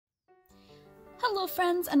Hello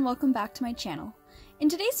friends, and welcome back to my channel. In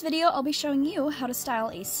today's video, I'll be showing you how to style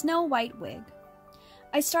a Snow White wig.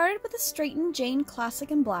 I started with a straightened Jane Classic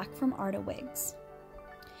in Black from Arta Wigs.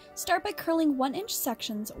 Start by curling 1-inch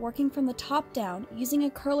sections, working from the top down, using a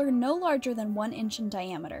curler no larger than 1 inch in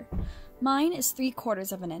diameter. Mine is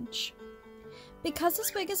 3/4 of an inch. Because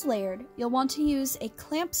this wig is layered, you'll want to use a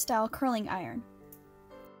clamp-style curling iron.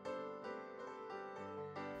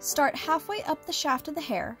 Start halfway up the shaft of the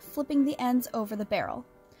hair, flipping the ends over the barrel.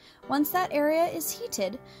 Once that area is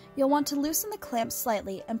heated, you'll want to loosen the clamp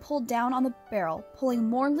slightly and pull down on the barrel, pulling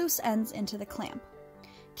more loose ends into the clamp.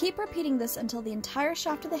 Keep repeating this until the entire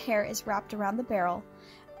shaft of the hair is wrapped around the barrel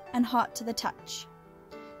and hot to the touch.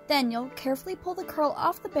 Then you'll carefully pull the curl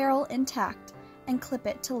off the barrel intact and clip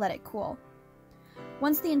it to let it cool.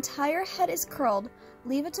 Once the entire head is curled,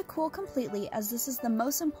 leave it to cool completely, as this is the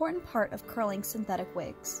most important part of curling synthetic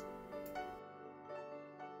wigs.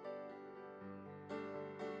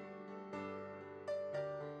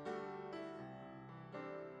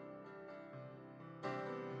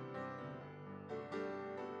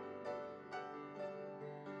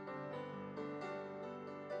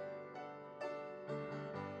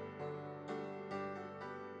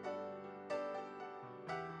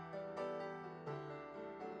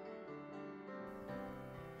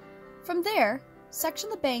 From there, section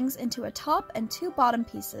the bangs into a top and 2 bottom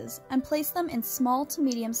pieces and place them in small to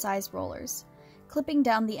medium-sized rollers, clipping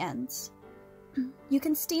down the ends. You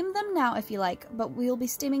can steam them now if you like, but we'll be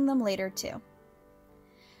steaming them later too.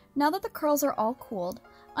 Now that the curls are all cooled,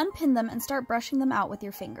 unpin them and start brushing them out with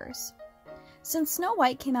your fingers. Since Snow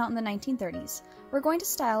White came out in the 1930s, we're going to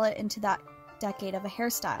style it into that decade of a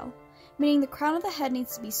hairstyle, meaning the crown of the head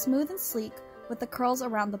needs to be smooth and sleek with the curls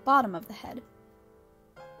around the bottom of the head.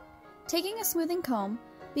 Taking a smoothing comb,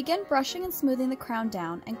 begin brushing and smoothing the crown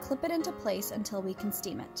down and clip it into place until we can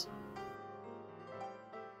steam it.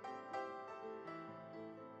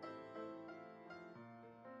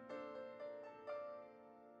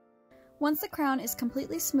 Once the crown is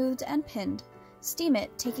completely smoothed and pinned, steam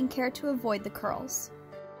it, taking care to avoid the curls.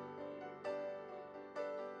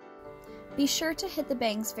 Be sure to hit the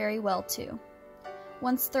bangs very well too.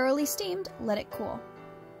 Once thoroughly steamed, let it cool.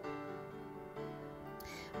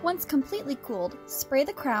 Once completely cooled, spray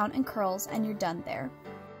the crown and curls and you're done there.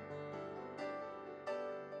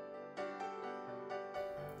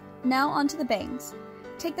 Now onto the bangs.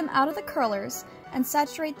 Take them out of the curlers and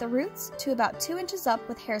saturate the roots to about 2 inches up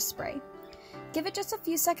with hairspray. Give it just a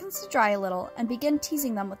few seconds to dry a little and begin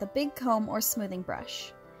teasing them with a big comb or smoothing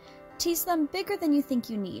brush. Tease them bigger than you think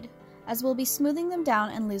you need, as we'll be smoothing them down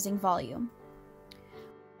and losing volume.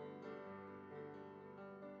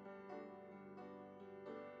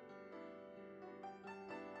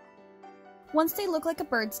 Once they look like a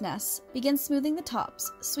bird's nest, begin smoothing the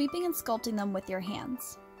tops, sweeping and sculpting them with your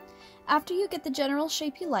hands. After you get the general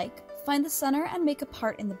shape you like, find the center and make a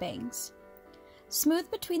part in the bangs.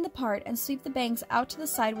 Smooth between the part and sweep the bangs out to the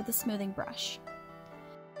side with a smoothing brush.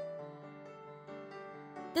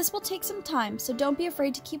 This will take some time, so don't be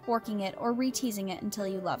afraid to keep working it or re-teasing it until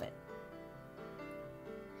you love it.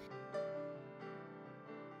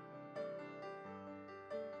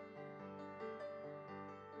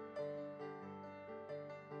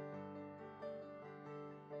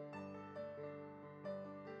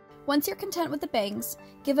 Once you're content with the bangs,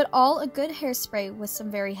 give it all a good hairspray with some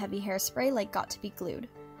very heavy hairspray like Got to Be Glued.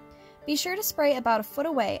 Be sure to spray about a foot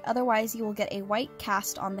away, otherwise you will get a white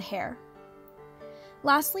cast on the hair.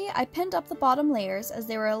 Lastly, I pinned up the bottom layers as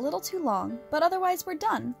they were a little too long, but otherwise we're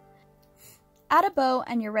done. Add a bow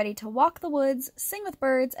and you're ready to walk the woods, sing with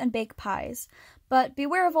birds, and bake pies, but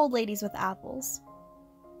beware of old ladies with apples.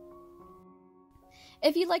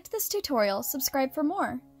 If you liked this tutorial, subscribe for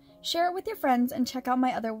more. Share it with your friends and check out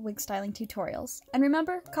my other wig styling tutorials. And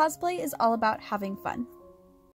remember, cosplay is all about having fun.